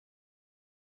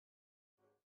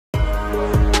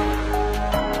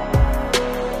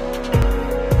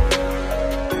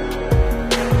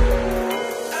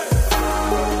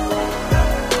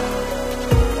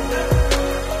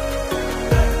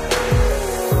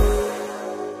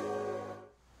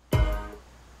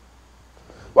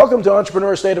Welcome to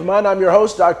Entrepreneur State of Mind. I'm your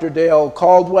host, Dr. Dale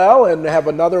Caldwell, and have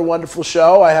another wonderful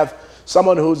show. I have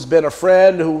someone who's been a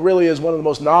friend, who really is one of the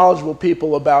most knowledgeable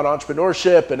people about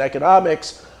entrepreneurship and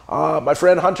economics, my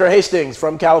friend Hunter Hastings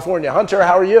from California. Hunter,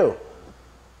 how are you?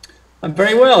 I'm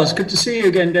very well. It's good to see you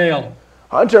again, Dale.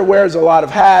 Hunter wears a lot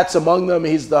of hats. Among them,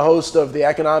 he's the host of the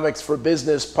Economics for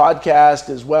Business podcast,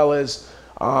 as well as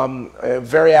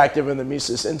very active in the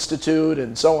Mises Institute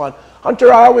and so on.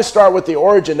 Hunter, I always start with the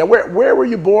origin. Now, where were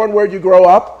you born? Where did you grow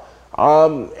up?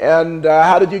 And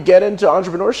how did you get into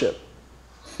entrepreneurship?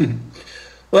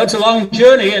 Well, it's a long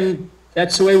journey, and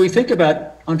that's the way we think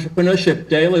about entrepreneurship,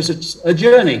 Dale, is it's a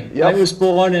journey. Yep. I was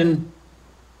born in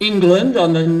England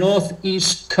on the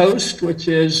northeast coast, which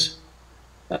is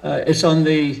it's on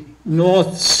the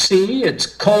North Sea. It's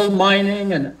coal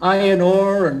mining and iron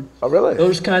ore and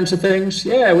those kinds of things.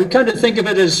 Yeah, we kind of think of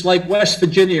it as like West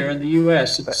Virginia in the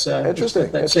U.S. It's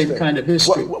interesting. That same kind of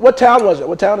history. What town was it?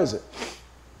 What town is it?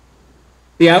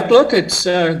 The outlook, it's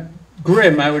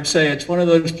grim, I would say. It's one of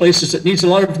those places that needs a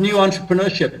lot of new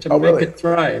entrepreneurship to make it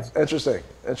thrive. Interesting.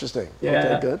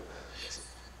 Yeah. Okay, good.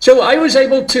 So I was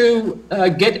able to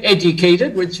get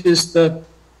educated, which is the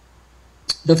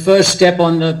first step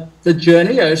on the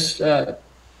journey. I was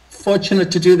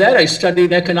fortunate to do that. I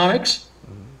studied economics.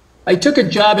 I took a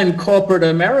job in corporate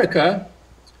America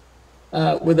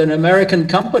with an American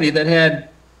company that had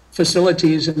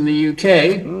facilities in the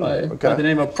UK by the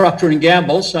name of Procter &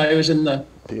 Gamble. So I was in the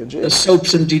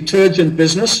soaps and detergent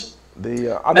business. On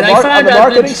the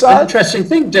marketing side? An interesting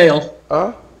thing, Dale.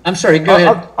 I'm sorry, go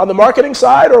ahead. On the marketing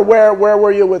side, or where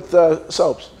were you with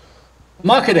soaps?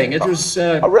 Marketing. It was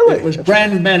it was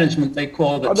brand management, they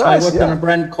called it. So I worked on a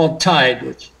brand called Tide,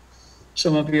 which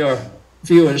some of your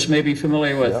viewers may be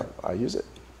familiar with. Yeah, I use it.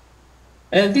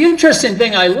 And the interesting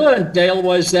thing I learned, Dale,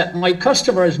 was that my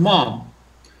customer is Mom.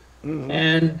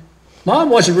 And Mom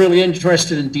wasn't really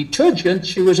interested in detergent.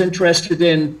 She was interested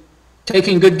in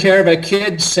taking good care of her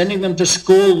kids, sending them to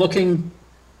school, looking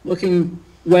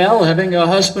well, having a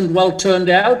husband well turned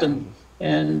out,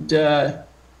 and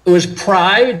it was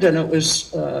pride, and it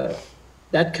was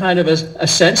that kind of a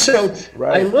sense. So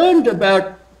I learned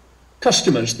about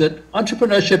customers, that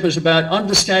entrepreneurship is about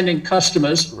understanding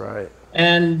customers.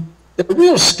 And the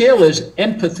real skill is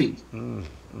empathy.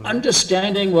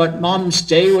 Understanding what Mom's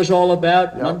day was all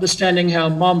about, and understanding how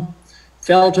Mom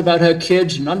felt about her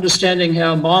kids, and understanding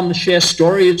how Mom shares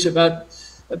stories about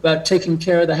taking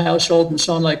care of the household and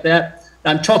so on like that.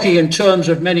 I'm talking in terms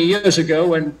of many years ago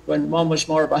when Mom was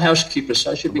more of a housekeeper,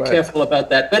 so I should be careful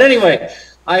about that. But anyway,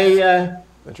 I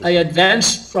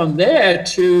advanced from there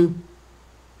to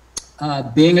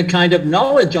being a kind of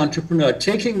knowledge entrepreneur,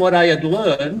 taking what I had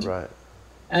learned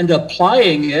and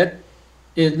applying it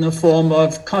in the form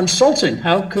of consulting.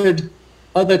 How could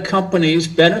other companies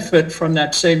benefit from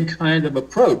that same kind of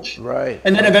approach?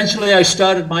 And then eventually I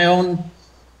started my own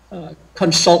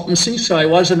consultancy, so I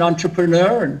was an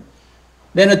entrepreneur. And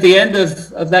then at the end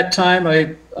of that time,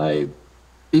 I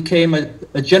became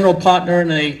a general partner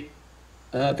in a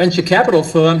venture capital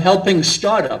firm helping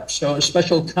startups, so a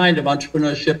special kind of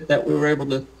entrepreneurship that we were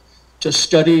able to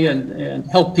study and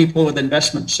help people with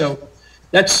investment. So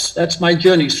that's my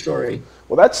journey story.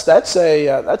 Well, that's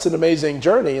an amazing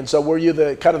journey. And so were you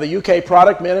the kind of the UK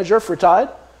product manager for Tide?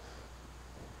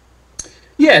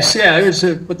 Yes, yeah, I was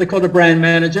what they call a brand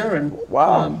manager, and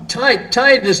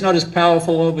Tide is not as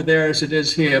powerful over there as it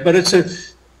is here, but it's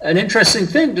an interesting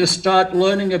thing to start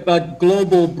learning about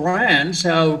global brands,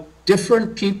 how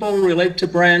different people relate to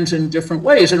brands in different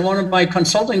ways. And one of my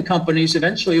consulting companies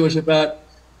eventually was about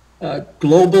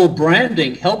global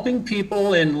branding, helping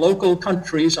people in local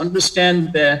countries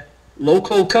understand their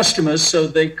local customers so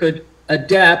they could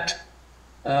adapt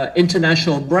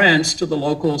international brands to the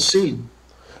local scene.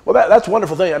 Well, that's a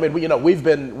wonderful thing. I mean,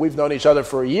 we've known each other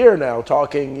for a year now,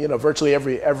 talking, virtually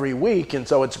every week, and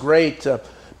so it's great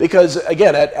because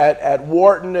again, at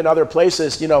Wharton and other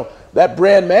places, that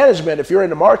brand management. If you're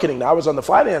into marketing, now I was on the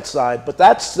finance side, but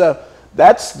that's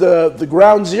the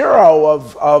ground zero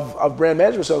of brand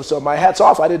management. So my hat's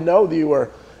off. I didn't know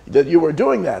that you were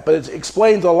doing that, but it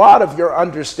explains a lot of your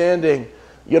understanding,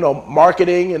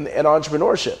 marketing and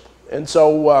entrepreneurship, and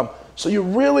so. So you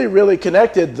really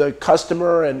connected the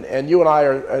customer, and you and I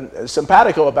are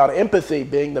simpatico about empathy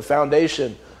being the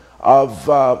foundation of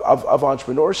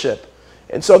entrepreneurship.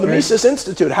 And so the Mises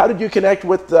Institute, how did you connect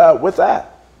with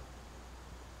that?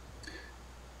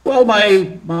 Well,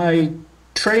 my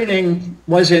training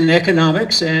was in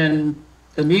economics, and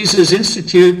the Mises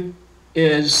Institute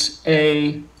is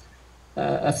a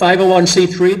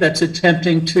 501c3 that's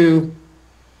attempting to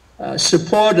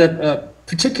support a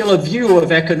particular view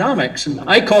of economics, and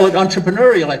I call it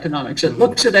entrepreneurial economics. It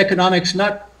looks at economics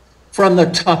not from the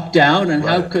top down and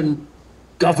how can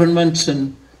governments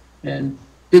and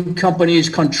big companies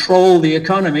control the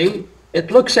economy. It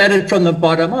looks at it from the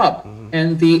bottom up.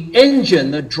 And the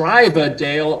engine, the driver,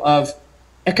 Dale, of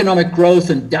economic growth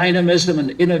and dynamism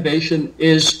and innovation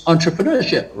is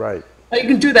entrepreneurship. Right. Now, you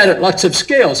can do that at lots of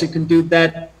scales. You can do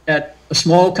that at a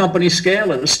small company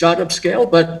scale, at a startup scale,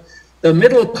 but the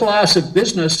middle class of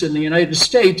business in the United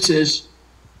States is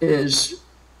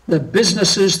the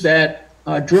businesses that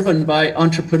are driven by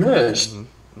entrepreneurs.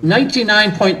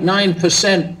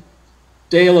 99.9%,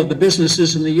 Dale, of the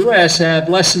businesses in the US have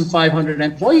less than 500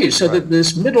 employees. So that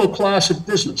this middle class of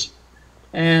business.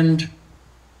 And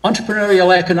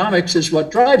entrepreneurial economics is what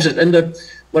drives it. And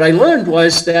what I learned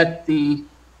was that the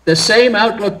same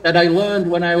outlook that I learned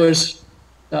when I was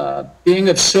being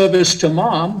of service to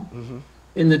Mom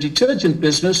in the detergent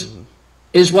business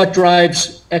is what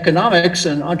drives economics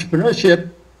and entrepreneurship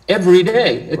every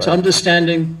day. It's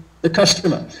understanding the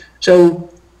customer. So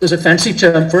there's a fancy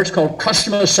term for it, it's called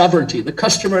customer sovereignty. The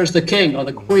customer is the king or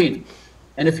the queen.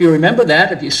 And if you remember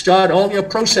that, if you start all your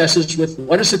processes with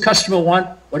what does the customer want,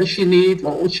 what does she need,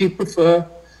 what would she prefer,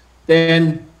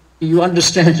 then you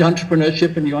understand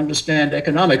entrepreneurship and you understand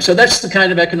economics. So that's the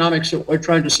kind of economics that we're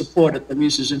trying to support at the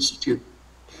Mises Institute.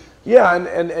 Yeah,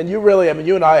 and you really, I mean,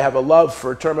 you and I have a love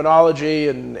for terminology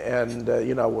and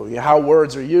you know, how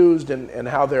words are used and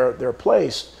how they're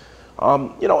placed.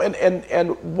 You know,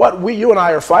 and what you and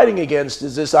I are fighting against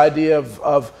is this idea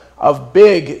of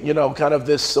big, you know, kind of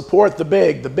this support the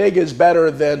big. The big is better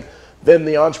than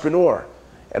the entrepreneur,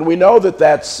 and we know that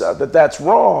that's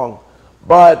wrong.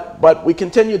 But we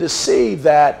continue to see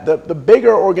that the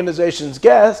bigger organizations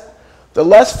get, the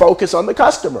less focus on the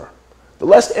customer, the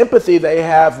less empathy they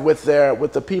have with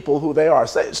the people who they are.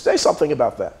 Say something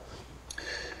about that.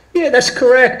 Yeah, that's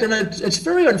correct, and it's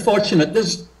very unfortunate.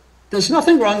 There's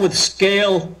nothing wrong with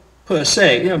scale per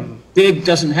se. You know, big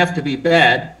doesn't have to be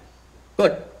bad,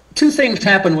 but two things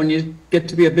happen when you get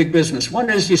to be a big business. One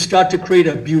is you start to create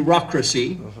a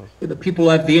bureaucracy, where the people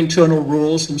have the internal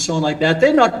rules and so on like that.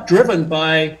 They're not driven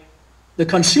by the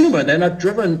consumer. They're not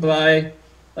driven by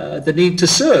the need to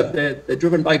serve. They're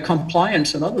driven by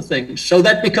compliance and other things. So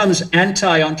that becomes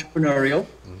anti-entrepreneurial.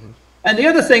 And the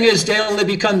other thing is, Dale, they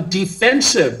become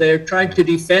defensive. They're trying to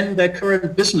defend their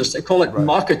current business. They call it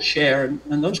market share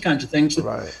and those kinds of things.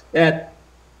 That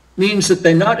means that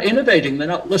they're not innovating. They're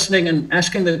not listening and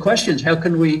asking the questions. How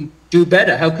can we do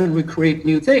better? How can we create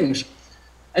new things?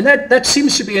 And that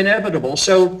seems to be inevitable.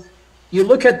 So you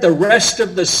look at the rest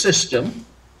of the system,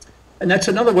 and that's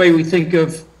another way we think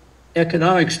of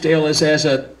economics, Dale, is as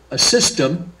a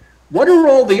system. What are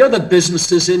all the other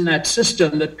businesses in that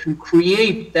system that can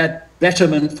create that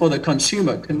betterment for the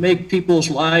consumer, can make people's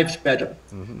lives better?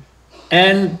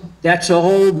 And that's a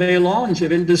whole melange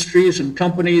of industries and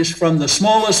companies, from the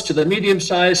smallest to the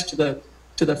medium-sized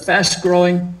to the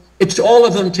fast-growing. It's all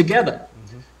of them together,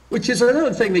 which is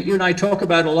another thing that you and I talk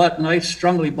about a lot, and I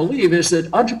strongly believe, is that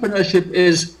entrepreneurship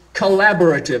is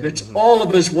collaborative. It's all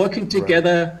of us working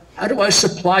together. How do our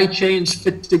supply chains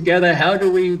fit together? How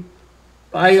do we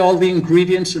buy all the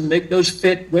ingredients and make those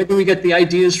fit? Where do we get the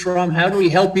ideas from? How do we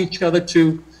help each other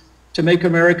to make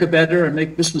America better and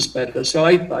make business better? So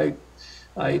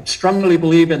I strongly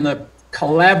believe in the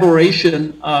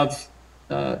collaboration of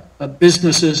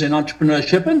businesses in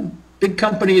entrepreneurship, and big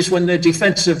companies, when they're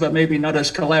defensive, are maybe not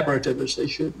as collaborative as they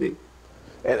should be.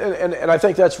 And I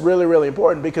think that's really, really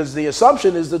important, because the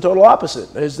assumption is the total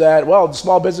opposite, is that, well, the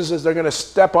small businesses, they're going to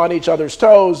step on each other's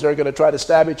toes, they're going to try to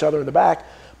stab each other in the back.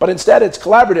 But instead, it's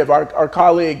collaborative. Our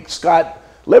colleague, Scott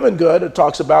Livingood,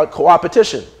 talks about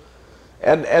co-opetition.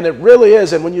 And it really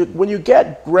is. And when you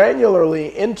get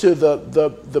granularly into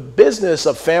the business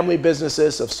of family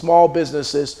businesses, of small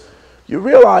businesses, you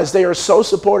realize they are so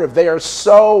supportive. They are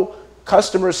so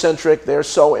customer-centric. They are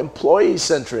so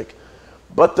employee-centric.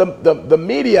 But the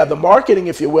media, the marketing,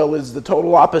 if you will, is the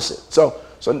total opposite. So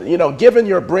you know, given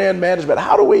your brand management,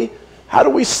 how do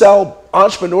we sell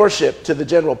entrepreneurship to the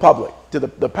general public, to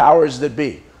the powers that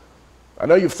be? I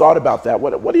know you've thought about that.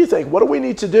 What do you think? What do we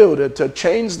need to do to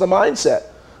change the mindset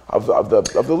of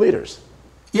the leaders?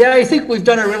 Yeah, I think we've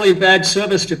done a really bad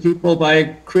service to people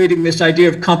by creating this idea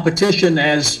of competition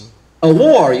as a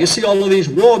war. You see all of these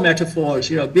war metaphors,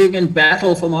 you know, being in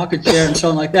battle for market share and so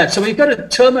on like that. So we've got to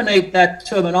terminate that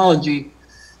terminology,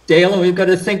 Dale, and we've got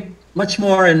to think much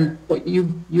more in what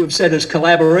you have said as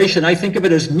collaboration. I think of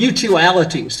it as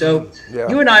mutuality. So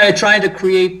you and I are trying to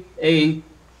create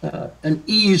an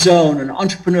E-zone, an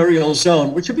entrepreneurial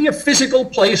zone, which would be a physical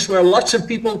place where lots of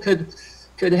people could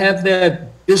could have their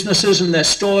businesses and their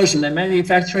stores and their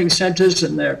manufacturing centers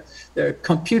and their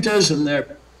computers and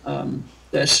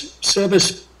their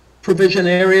service provision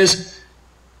areas.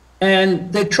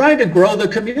 And they're trying to grow the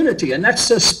community, and that's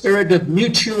the spirit of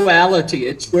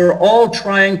mutuality. We're all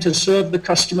trying to serve the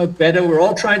customer better. We're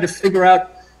all trying to figure out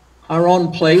our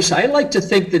own place. I like to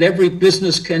think that every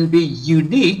business can be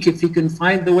unique if you can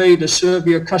find the way to serve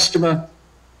your customer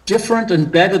different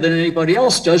and better than anybody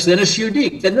else does. Then it's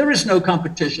unique. Then there is no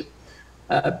competition.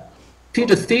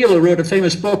 Peter Thiel, who wrote a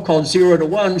famous book called 0 to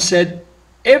 1, said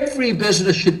every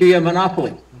business should be a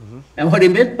monopoly. And what he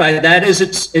meant by that is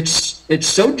it's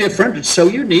so different, it's so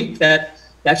unique that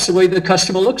that's the way the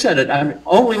customer looks at it. I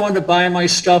only want to buy my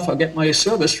stuff or get my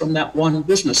service from that one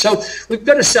business. So we've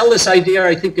got to sell this idea,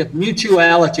 I think, of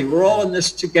mutuality. We're all in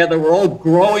this together. We're all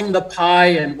growing the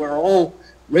pie, and we're all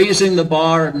raising the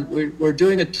bar, and we're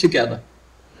doing it together.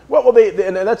 Well,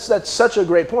 and that's such a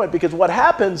great point, because what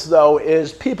happens, though,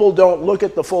 is people don't look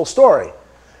at the full story.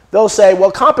 They'll say,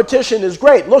 well, competition is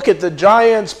great. Look at the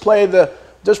Giants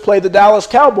just play the Dallas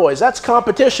Cowboys. That's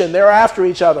competition. They're after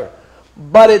each other.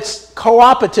 But it's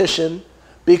co-opetition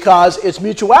because it's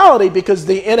mutuality, because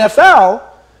the NFL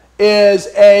is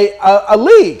a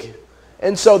league.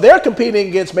 And so they're competing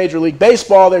against Major League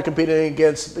Baseball. They're competing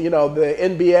against, the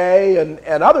NBA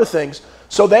and other things.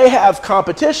 So they have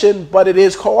competition, but it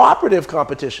is cooperative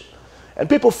competition. And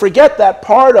people forget that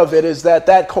part of it is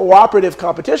that cooperative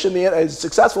competition, as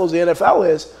successful as the NFL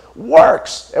is,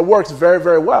 works. It works very,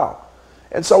 very well.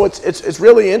 And so it's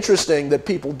really interesting that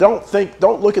people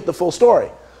don't look at the full story.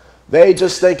 They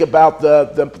just think about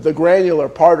the granular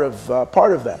part of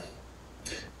that.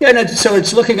 Yeah, and so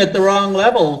it's looking at the wrong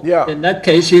level. Yeah. In that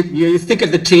case, you think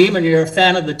of the team and you're a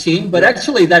fan of the team, but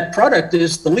actually that product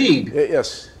is the league.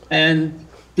 Yes. And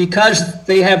because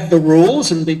they have the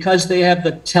rules, and because they have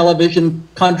the television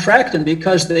contract, and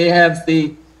because they have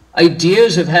the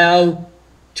ideas of how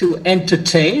to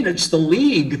entertain, it's the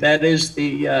league that is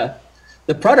the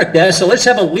product there. So let's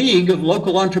have a league of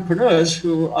local entrepreneurs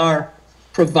who are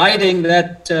providing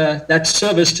that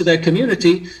service to their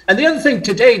community. And the other thing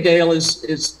today, Dale,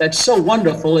 is that's so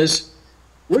wonderful is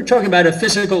we're talking about a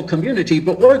physical community,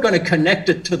 but we're going to connect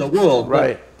it to the world.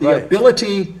 Right. The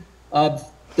ability of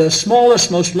the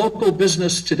smallest, most local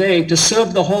business today to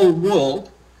serve the whole world,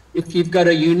 if you've got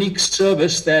a unique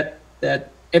service that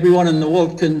everyone in the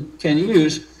world can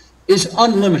use, is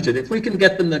unlimited. If we can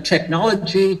get them the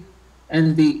technology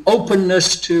and the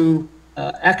openness to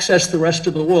access the rest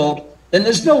of the world, then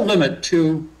there's no limit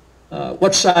to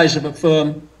what size of a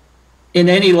firm in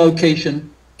any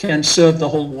location can serve the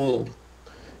whole world.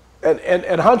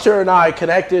 And Hunter and I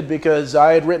connected because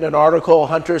I had written an article.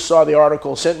 Hunter saw the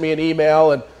article, sent me an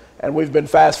email, and we've been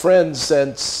fast friends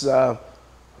since, what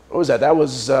was that? That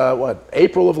was,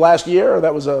 April of last year? Or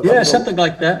that was something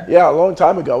like that. Yeah, a long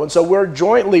time ago. And so we're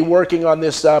jointly working on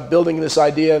this, building this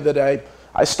idea that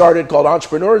I started called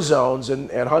Entrepreneur Zones,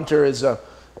 and Hunter is a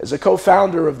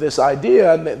co-founder of this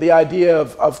idea, and the idea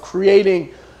of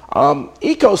creating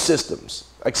ecosystems,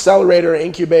 accelerator,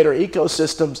 incubator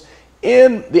ecosystems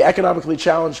in the economically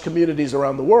challenged communities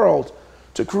around the world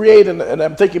to create, and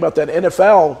I'm thinking about that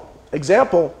NFL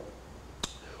example,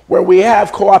 where we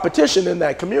have co-opetition in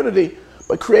that community,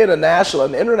 but create an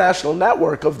international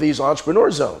network of these entrepreneur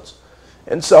zones.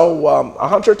 And so,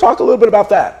 Hunter, talk a little bit about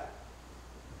that.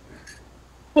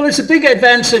 Well, it's a big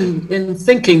advance in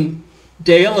thinking,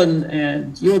 Dale,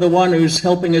 and you're the one who's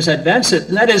helping us advance it,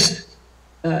 and that is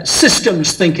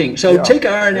systems thinking. So take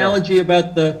our analogy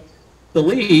about the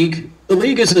league. The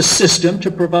league is a system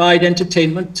to provide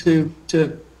entertainment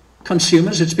to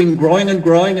consumers. It's been growing and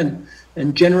growing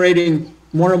and generating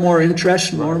more and more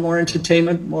interest, more and more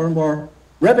entertainment, more and more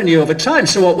revenue over time.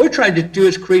 So what we're trying to do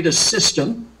is create a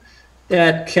system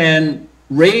that can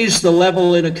raise the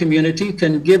level in a community,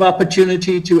 can give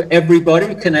opportunity to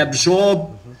everybody, can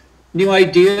absorb new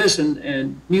ideas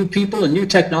and new people and new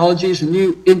technologies and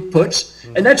new inputs.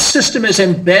 And that system is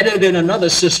embedded in another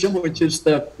system, which is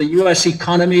the US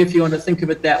economy, if you want to think of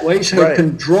it that way. So it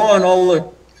can draw on all the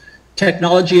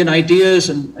technology and ideas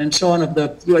and so on of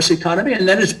the US economy. And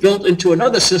then it's built into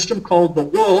another system called the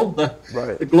world,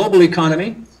 the global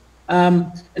economy.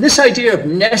 And this idea of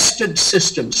nested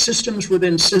systems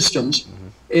within systems,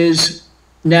 is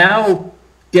now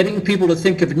getting people to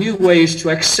think of new ways to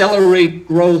accelerate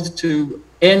growth, to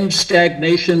end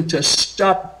stagnation, to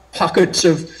stop pockets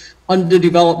of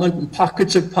underdevelopment and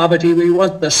pockets of poverty. We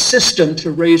want the system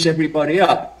to raise everybody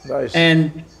up. Nice.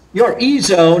 And your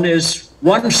E-zone is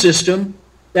one system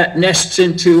that nests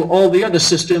into all the other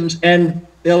systems, and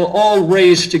they'll all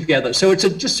raise together. So it's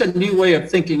just a new way of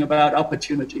thinking about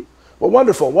opportunity. Well,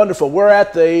 wonderful, wonderful. We're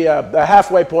at the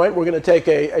halfway point. We're going to take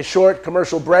a short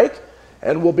commercial break,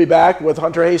 and we'll be back with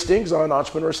Hunter Hastings on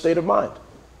Entrepreneur State of Mind.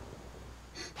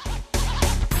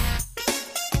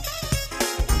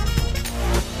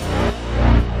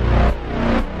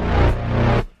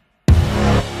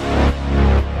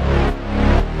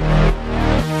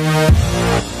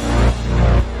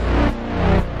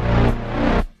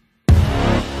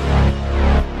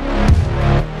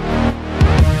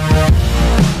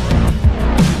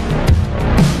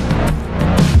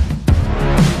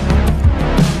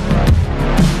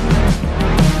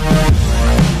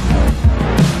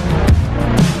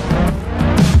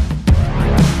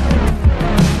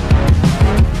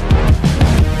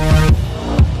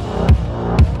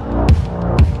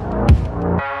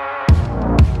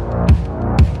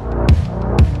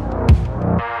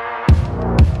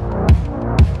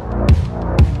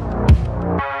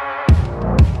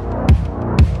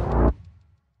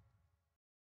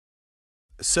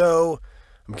 So,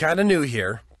 I'm kind of new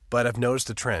here, but I've noticed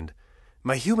a trend.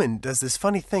 My human does this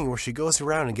funny thing where she goes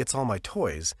around and gets all my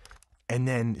toys, and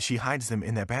then she hides them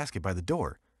in that basket by the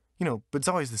door. You know, but it's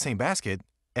always the same basket,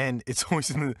 and it's always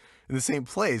in the same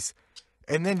place.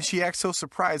 And then she acts so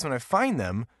surprised when I find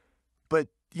them, but,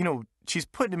 you know, she's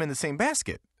putting them in the same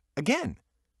basket. Again.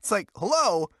 It's like,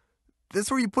 hello,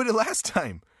 that's where you put it last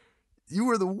time. You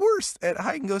were the worst at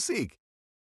hide and go seek.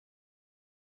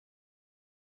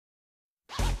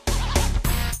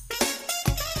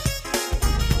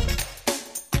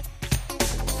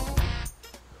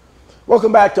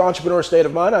 Welcome back to Entrepreneur State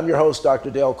of Mind. I'm your host,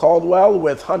 Dr. Dale Caldwell,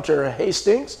 with Hunter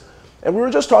Hastings. And we were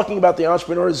just talking about the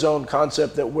Entrepreneur Zone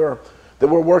concept that we're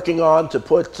working on to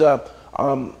put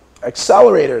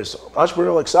accelerators,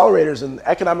 entrepreneurial accelerators in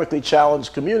economically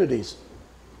challenged communities.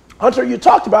 Hunter, you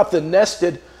talked about the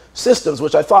nested systems,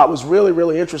 which I thought was really,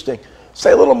 really interesting.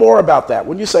 Say a little more about that.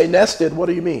 When you say nested, what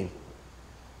do you mean?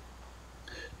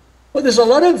 Well, there's a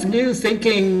lot of new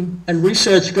thinking and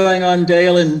research going on,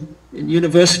 Dale, in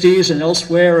universities and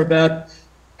elsewhere about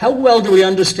how well do we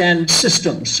understand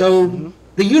systems. So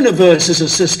the universe is a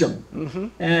system,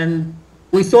 and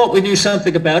we thought we knew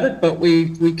something about it, but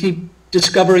we keep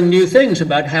discovering new things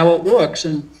about how it works.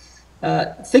 And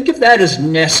think of that as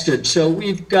nested. So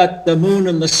we've got the moon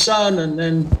and the sun, and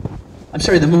then,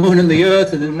 the moon and the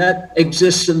earth, and then that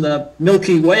exists in the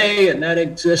Milky Way, and that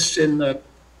exists in the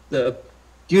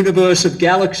universe of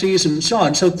galaxies and so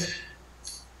on. So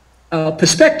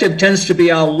perspective tends to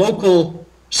be our local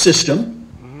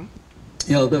system.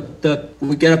 You know,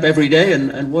 we get up every day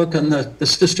and work on the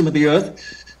system of the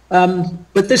earth.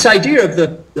 But this idea of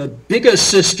the bigger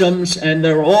systems, and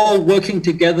they're all working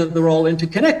together, they're all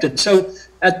interconnected. So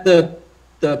at the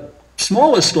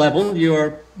smallest level,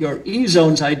 your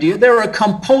E-zones idea, there are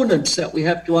components that we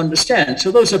have to understand.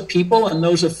 So those are people, and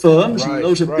those are firms, and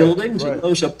those are buildings, and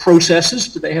those are processes.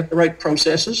 Do they have the right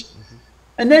processes?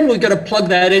 And then we've got to plug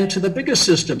that into the bigger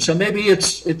system. So maybe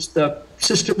it's the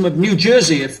system of New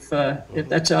Jersey, if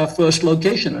that's our first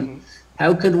location. And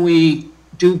how can we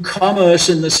do commerce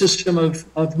in the system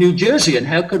of New Jersey? And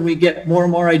how can we get more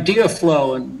and more idea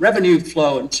flow and revenue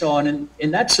flow and so on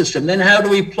in that system? Then how do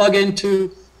we plug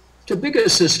into bigger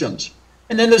systems?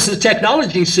 And then there's the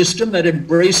technology system that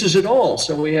embraces it all.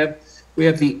 So we have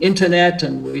the internet,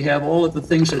 and we have all of the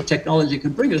things that technology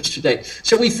can bring us today.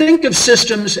 So we think of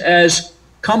systems as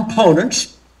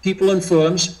components, people and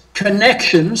firms,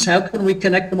 connections, how can we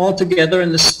connect them all together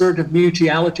in the spirit of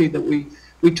mutuality that we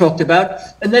talked about,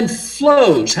 and then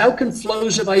flows, how can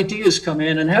flows of ideas come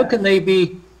in, and how can they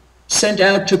be sent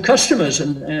out to customers,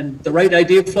 and the right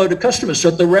idea flow to customers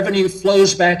so that the revenue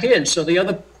flows back in. So the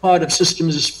other part of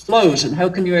systems is flows, and how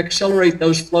can you accelerate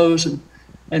those flows and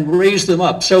raise them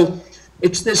up. So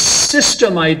it's this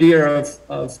system idea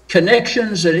of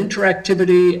connections and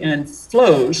interactivity and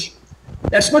flows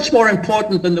that's much more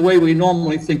important than the way we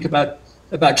normally think about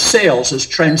sales as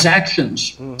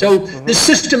transactions. So this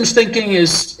systems thinking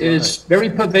is very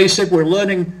pervasive. We're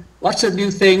learning lots of new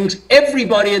things.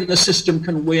 Everybody in the system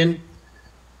can win.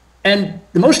 And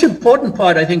the most important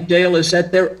part, I think, Dale, is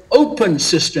that they're open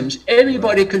systems.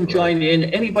 Anybody can join in,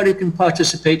 anybody can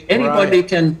participate, anybody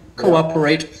can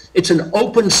cooperate. It's an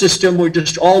open system. We're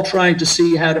just all trying to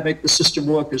see how to make the system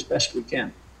work as best we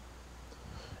can.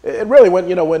 It really, when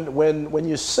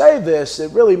you say this,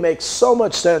 it really makes so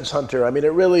much sense, Hunter. I mean,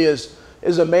 it really is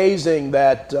amazing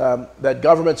that that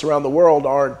governments around the world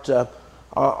aren't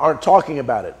talking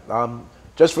about it.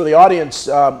 Just for the audience,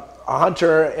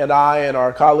 Hunter and I and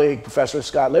our colleague, Professor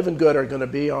Scott Livengood, are going to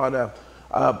be on a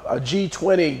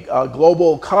G20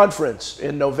 global conference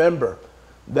in November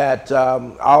that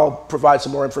I'll provide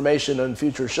some more information in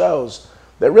future shows.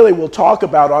 that really will talk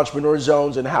about entrepreneur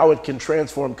zones and how it can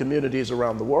transform communities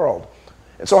around the world.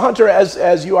 And so Hunter,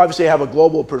 as you obviously have a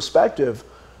global perspective,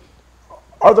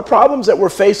 are the problems that we're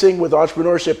facing with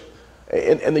entrepreneurship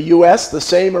in the US the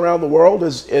same around the world?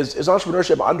 Is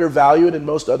entrepreneurship undervalued in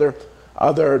most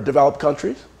other developed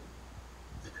countries?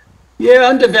 Yeah,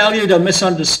 undervalued or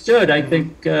misunderstood, I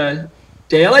think,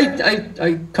 Dale.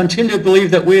 I continue to believe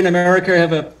that we in America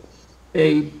have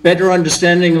a better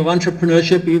understanding of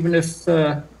entrepreneurship,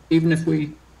 even if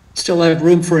we still have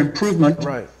room for improvement.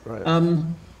 Right, right.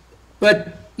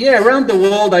 But yeah, around the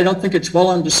world, I don't think it's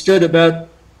well understood about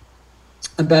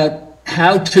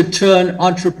how to turn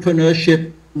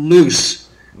entrepreneurship loose.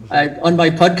 On my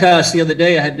podcast the other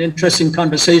day, I had an interesting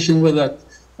conversation with a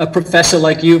professor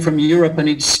like you from Europe, and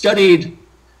he'd studied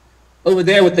over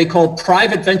there what they call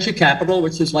private venture capital,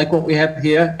 which is like what we have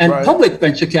here, and right. public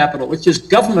venture capital, which is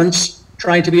governments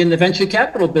trying to be in the venture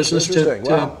capital business to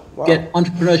get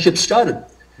entrepreneurship started.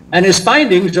 And his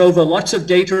findings over lots of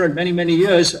data and many, many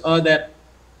years are that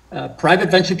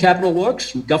private venture capital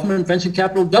works and government venture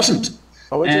capital doesn't.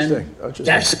 Oh, interesting. And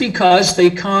that's because they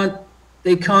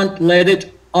can't let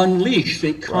it unleash.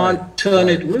 They can't turn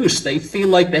it loose. They feel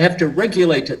like they have to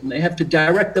regulate it, and they have to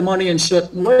direct the money in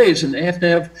certain ways, and they have to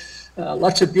have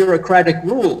lots of bureaucratic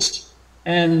rules.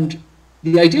 And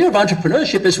the idea of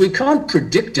entrepreneurship is we can't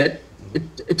predict it.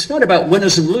 It's not about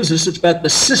winners and losers. It's about the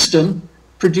system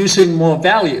producing more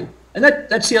value. And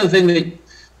that's the other thing that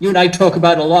you and I talk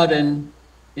about a lot in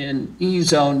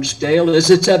E-Zones, Dale, is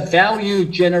it's a value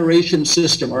generation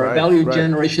system or a value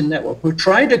generation network. We're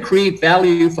trying to create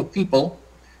value for people,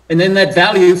 and then that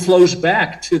value flows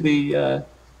back to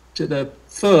the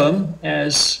firm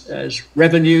as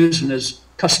revenues and as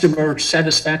customer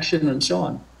satisfaction and so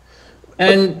on.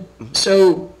 And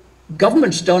so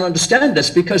governments don't understand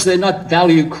this because they're not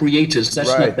value creators.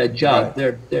 That's not their job.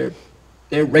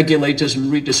 They're regulators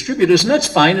and redistributors, and that's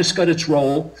fine. It's got its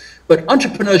role, but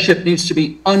entrepreneurship needs to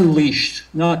be unleashed,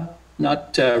 not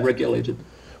regulated.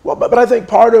 Well, but I think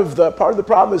part of the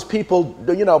problem is people,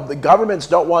 the governments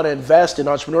don't want to invest in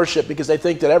entrepreneurship because they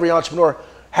think that every entrepreneur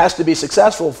has to be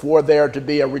successful for there to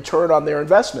be a return on their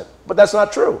investment. But that's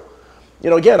not true.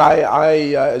 Again,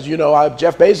 as you know,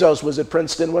 Jeff Bezos was at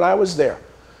Princeton when I was there.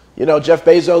 Jeff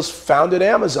Bezos founded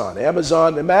Amazon.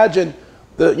 Amazon, imagine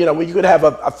you could have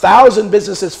 1,000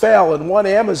 businesses fail and one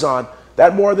Amazon,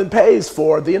 that more than pays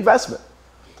for the investment.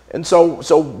 And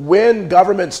so when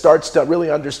government starts to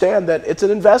really understand that it's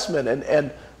an investment,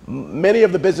 and many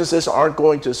of the businesses aren't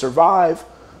going to survive,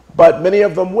 but many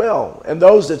of them will. And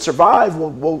those that survive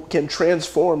can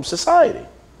transform society.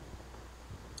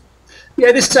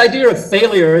 Yeah, this idea of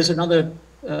failure is another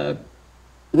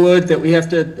word that we have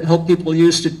to help people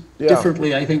use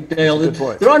differently, I think, Dale.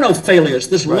 There are no failures.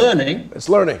 There's learning. It's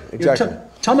learning, exactly.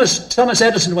 Thomas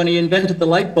Edison, when he invented the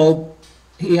light bulb,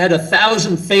 he had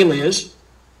 1,000 failures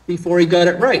before he got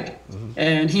it right.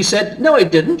 And he said, no, I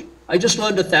didn't. I just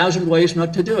learned 1,000 ways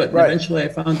not to do it. And eventually I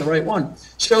found the right one.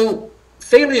 So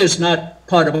failure is not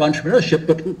part of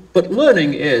entrepreneurship, but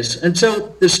learning is. And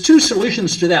so there's two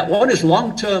solutions to that. One is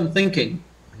long-term thinking.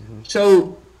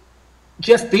 So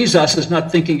Jeff Bezos is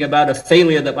not thinking about a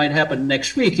failure that might happen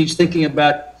next week. He's thinking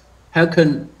about how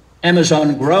can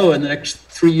Amazon grow in the next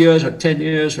 3 years or 10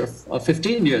 years or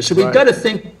 15 years. So we've got to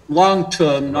think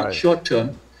long-term, not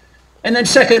short-term. And then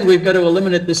second, we've got to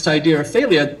eliminate this idea of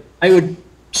failure. I would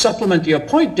supplement your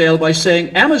point, Dale, by saying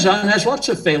Amazon has lots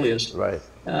of failures.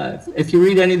 If you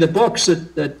read any of the books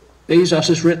that Bezos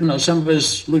has written or some of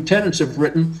his lieutenants have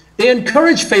written, they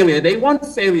encourage failure. They want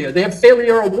failure. They have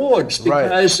failure awards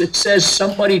because it says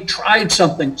somebody tried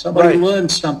something, somebody learned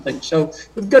something. So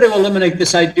we've got to eliminate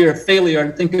this idea of failure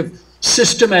and think of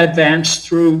system advance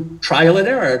through trial and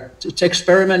error. It's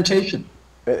experimentation.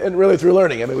 And really through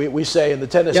learning. I mean, we say in the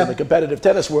tennis, in the competitive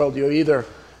tennis world, you either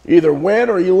win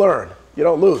or you learn. You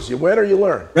don't lose. You win or you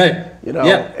learn. And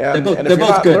if you're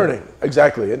not learning,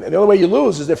 exactly. And the only way you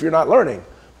lose is if you're not learning.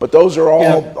 But those are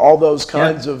all those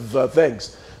kinds of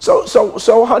things.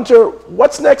 So Hunter,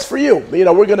 what's next for you? We're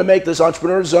going to make this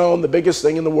Entrepreneur Zone the biggest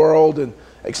thing in the world, and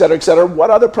et cetera, et cetera.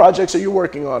 What other projects are you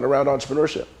working on around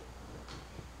entrepreneurship?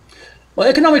 Well,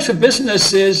 Economics for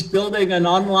Business is building an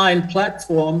online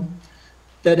platform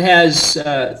that has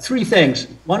three things.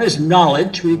 One is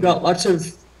knowledge. We've got lots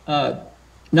of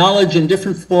knowledge in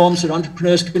different forms that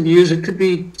entrepreneurs can use. It could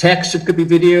be text, it could be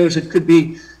videos, it could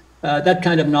be that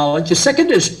kind of knowledge. The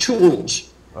second is tools.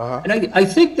 And I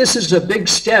think this is a big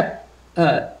step,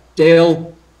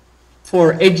 Dale,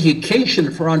 for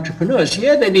education for entrepreneurs.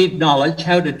 Yeah, they need knowledge,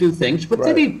 how to do things, but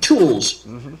they need tools.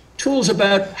 Tools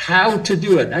about how to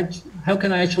do it. How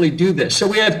can I actually do this? So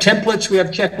we have templates, we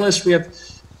have checklists, we have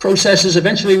processes.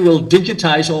 Eventually we'll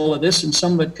digitize all of this, and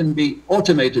some of it can be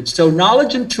automated. So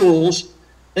knowledge and tools.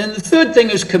 And the third thing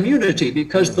is community,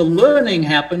 because the learning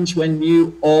happens when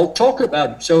you all talk about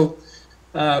it. So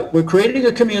we're creating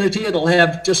a community. It'll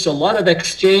have just a lot of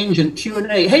exchange and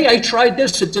Q&A. Hey, I tried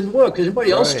this, it didn't work. Has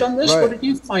anybody else done this? What did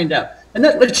you find out? And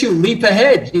that lets you leap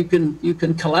ahead. You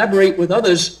can collaborate with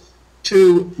others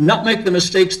to not make the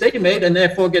mistakes they made, and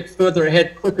therefore get further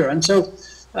ahead quicker. And so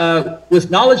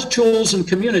with knowledge, tools, and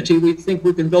community, we think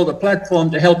we can build a platform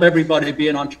to help everybody be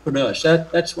an entrepreneur. So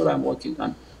that's what I'm working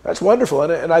on. That's wonderful,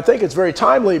 and I think it's very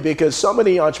timely, because so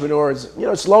many entrepreneurs, you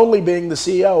know, it's lonely being the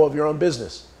CEO of your own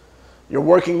business. You're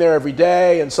working there every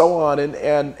day and so on, and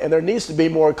there needs to be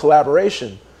more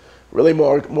collaboration, really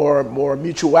more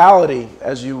mutuality,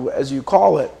 as you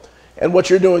call it. And what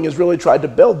you're doing is really trying to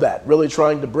build that, really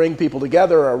trying to bring people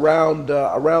together around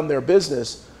their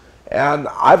business. And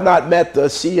I've not met the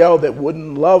CEO that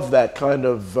wouldn't love that kind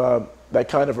of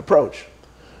approach.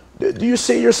 Do you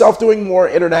see yourself doing more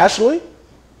internationally?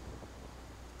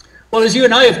 Well, as you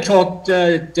and I have talked,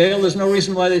 Dale, there's no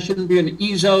reason why there shouldn't be an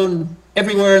e-zone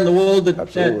everywhere in the world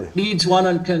that needs one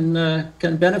and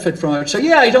can benefit from it. So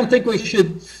yeah, I don't think we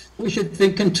should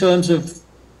think in terms of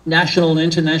national and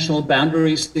international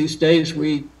boundaries these days.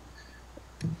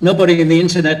 Nobody in the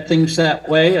internet thinks that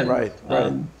way.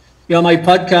 And you know, my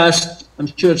podcast, I'm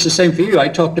sure it's the same for you. I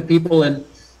talk to people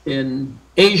in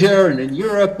Asia and in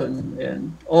Europe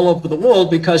and all over the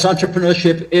world, because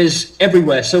entrepreneurship is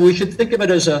everywhere. So we should think of it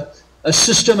as a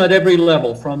system at every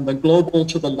level, from the global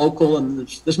to the local, and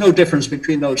there's no difference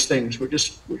between those things. We're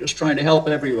just trying to help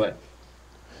everywhere.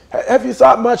 Have you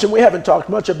thought much, and we haven't talked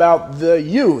much about the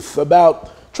youth,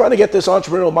 about trying to get this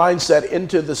entrepreneurial mindset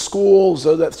into the schools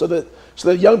so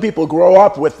that young people grow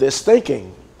up with this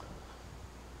thinking?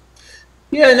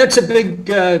 Yeah, and that's a big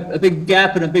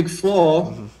gap and a big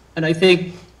flaw. And I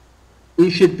think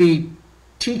we should be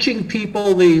teaching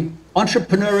people the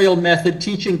entrepreneurial method,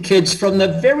 teaching kids from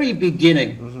the very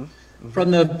beginning,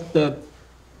 from the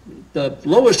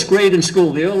lowest grade in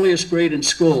school, the earliest grade in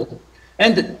school.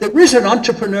 And there is an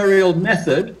entrepreneurial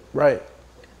method. Right.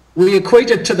 We equate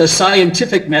it to the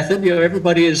scientific method. You know,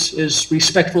 everybody is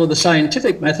respectful of the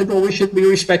scientific method. Well, we should be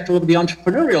respectful of the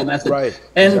entrepreneurial method. Right.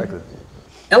 And exactly.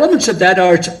 Elements of that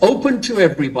are, it's open to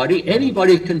everybody.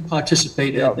 Anybody can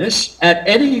participate in this at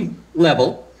any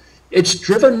level. It's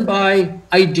driven by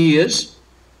ideas.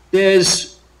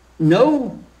 There's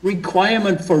no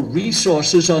requirement for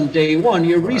resources on day one.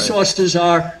 Your resources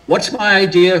are, what's my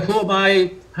idea? Who am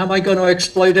I? How am I going to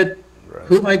exploit it?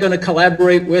 Who am I going to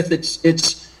collaborate with?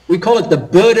 We call it the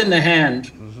bird in the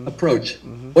hand approach.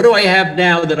 What do I have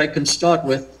now that I can start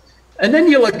with? And then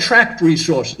you'll attract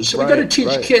resources. So we've got to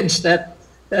teach kids that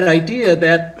idea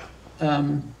that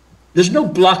there's no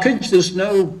blockage, there's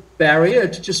no barrier.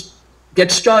 It's just get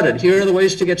started. Here are the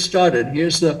ways to get started.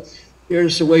 Here's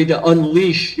the way to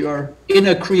unleash your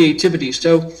inner creativity.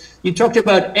 So you talked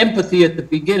about empathy at the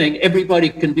beginning. Everybody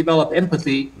can develop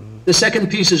empathy. The second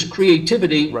piece is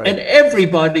creativity, and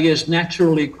everybody is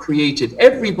naturally creative.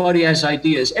 Everybody has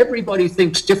ideas. Everybody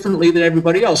thinks differently than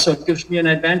everybody else. So it gives me an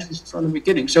advantage from the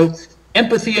beginning. So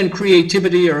empathy and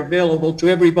creativity are available to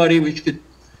everybody. We should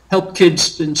help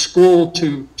kids in school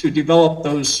to develop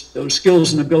those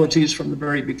skills and abilities from the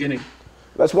very beginning.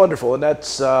 That's wonderful, and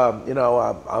that's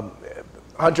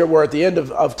Hunter, we're at the end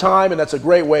of time, and that's a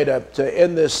great way to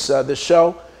end this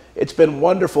show. It's been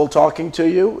wonderful talking to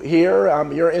you here.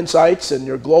 Your insights and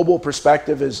your global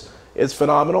perspective is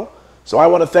phenomenal. So I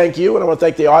want to thank you, and I want to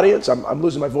thank the audience. I'm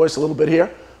losing my voice a little bit here,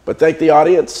 but thank the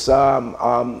audience.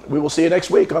 We will see you next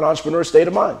week on Entrepreneur State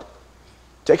of Mind.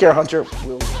 Take care, Hunter.